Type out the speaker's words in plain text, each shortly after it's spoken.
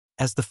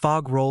As the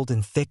fog rolled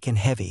in thick and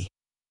heavy,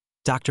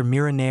 Dr.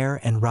 Mira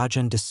Nair and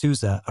Rajan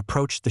D'Souza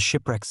approached the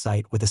shipwreck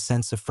site with a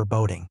sense of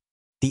foreboding.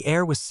 The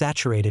air was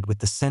saturated with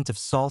the scent of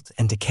salt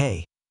and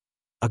decay,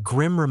 a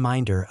grim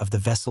reminder of the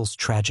vessel's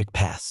tragic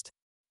past.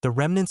 The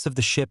remnants of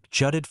the ship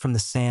jutted from the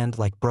sand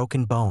like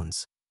broken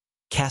bones,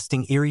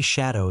 casting eerie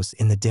shadows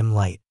in the dim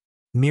light.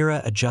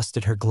 Mira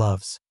adjusted her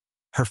gloves,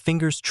 her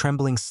fingers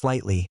trembling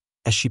slightly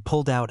as she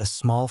pulled out a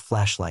small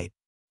flashlight.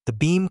 The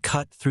beam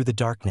cut through the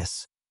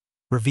darkness,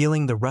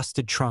 revealing the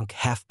rusted trunk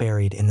half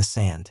buried in the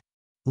sand.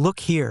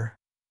 "Look here,"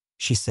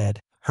 she said,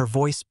 her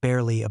voice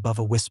barely above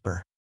a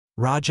whisper.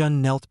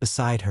 Rajan knelt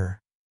beside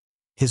her,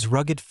 his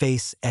rugged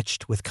face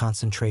etched with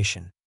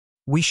concentration.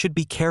 "We should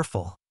be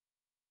careful,"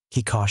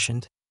 he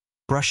cautioned,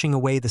 brushing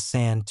away the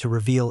sand to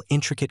reveal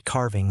intricate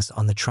carvings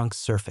on the trunk's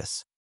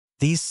surface.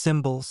 "These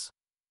symbols,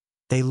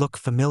 they look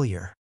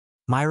familiar."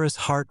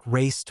 Mira's heart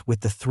raced with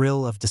the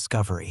thrill of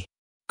discovery.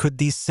 Could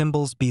these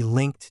symbols be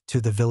linked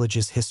to the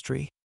village's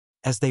history?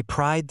 As they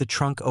pried the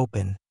trunk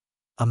open,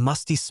 a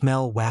musty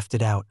smell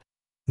wafted out,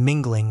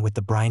 mingling with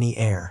the briny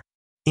air.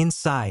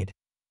 Inside,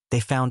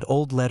 they found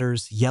old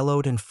letters,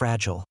 yellowed and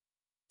fragile,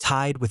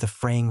 tied with a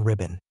fraying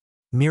ribbon.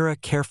 Mira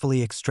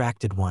carefully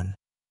extracted one,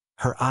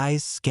 her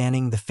eyes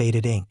scanning the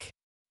faded ink.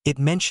 "It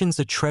mentions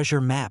a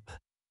treasure map,"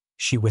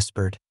 she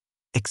whispered,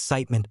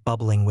 excitement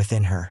bubbling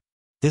within her.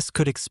 This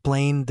could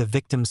explain the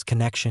victim's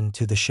connection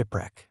to the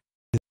shipwreck.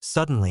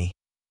 Suddenly,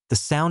 the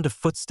sound of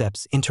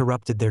footsteps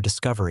interrupted their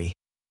discovery,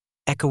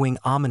 echoing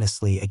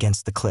ominously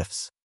against the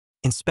cliffs.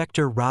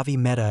 Inspector Ravi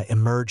Mehta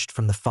emerged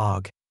from the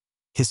fog,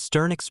 his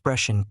stern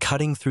expression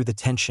cutting through the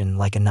tension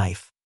like a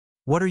knife.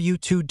 "What are you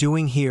two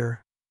doing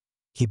here?"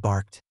 he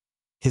barked,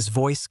 his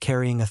voice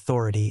carrying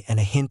authority and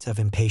a hint of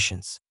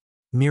impatience.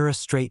 Mira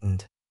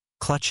straightened,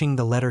 clutching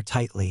the letter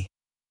tightly,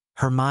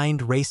 her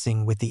mind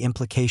racing with the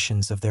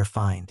implications of their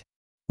find.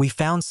 "We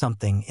found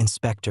something,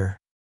 Inspector.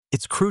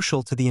 It's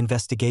crucial to the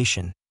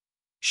investigation,"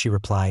 she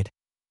replied,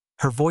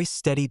 her voice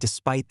steady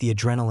despite the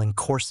adrenaline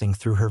coursing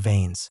through her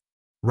veins.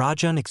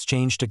 Rajan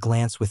exchanged a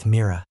glance with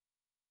Mira,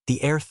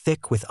 the air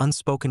thick with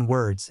unspoken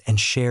words and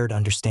shared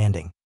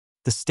understanding.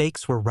 The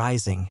stakes were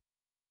rising,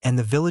 and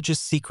the village's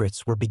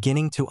secrets were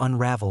beginning to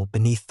unravel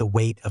beneath the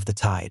weight of the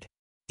tide.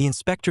 The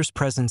inspector's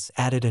presence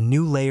added a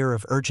new layer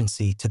of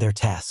urgency to their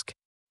task.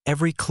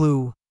 Every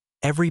clue,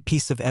 every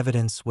piece of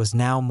evidence was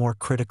now more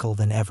critical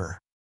than ever.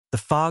 The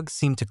fog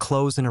seemed to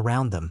close in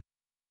around them,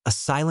 a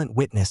silent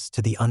witness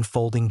to the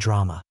unfolding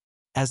drama.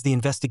 As the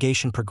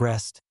investigation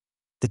progressed,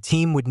 the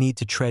team would need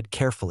to tread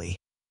carefully,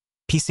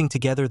 piecing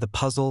together the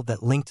puzzle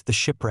that linked the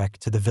shipwreck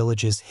to the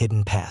village's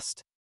hidden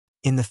past.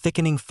 In the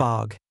thickening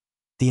fog,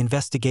 the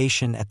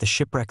investigation at the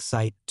shipwreck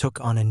site took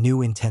on a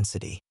new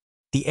intensity.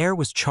 The air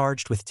was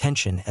charged with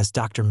tension as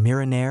Dr.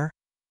 Mira Nair,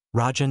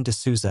 Rajan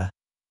D'Souza,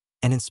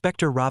 and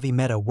Inspector Ravi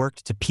Mehta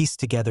worked to piece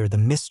together the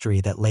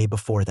mystery that lay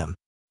before them.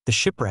 The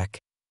shipwreck,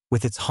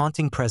 with its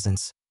haunting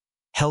presence,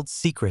 held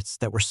secrets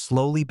that were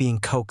slowly being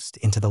coaxed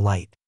into the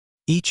light.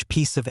 Each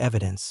piece of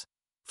evidence,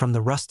 from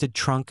the rusted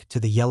trunk to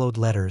the yellowed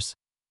letters,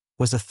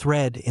 was a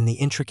thread in the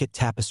intricate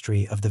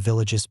tapestry of the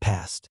village's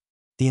past.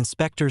 The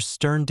inspector's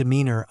stern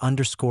demeanor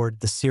underscored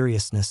the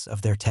seriousness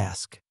of their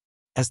task.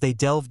 As they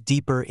delved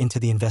deeper into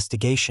the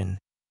investigation,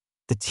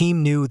 the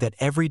team knew that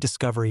every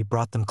discovery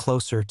brought them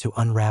closer to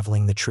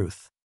unraveling the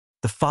truth.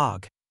 The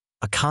fog,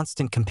 a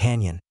constant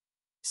companion,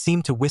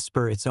 seemed to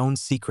whisper its own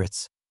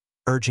secrets,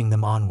 urging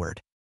them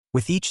onward.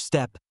 With each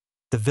step,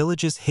 the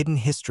village's hidden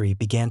history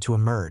began to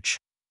emerge,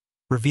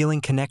 revealing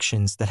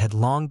connections that had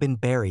long been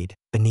buried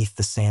beneath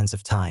the sands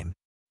of time.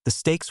 The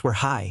stakes were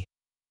high,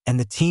 and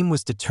the team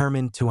was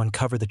determined to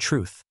uncover the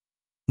truth,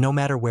 no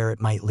matter where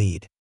it might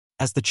lead.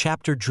 As the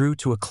chapter drew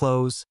to a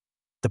close,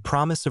 the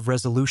promise of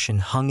resolution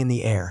hung in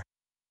the air,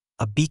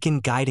 a beacon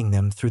guiding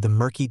them through the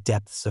murky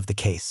depths of the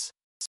case.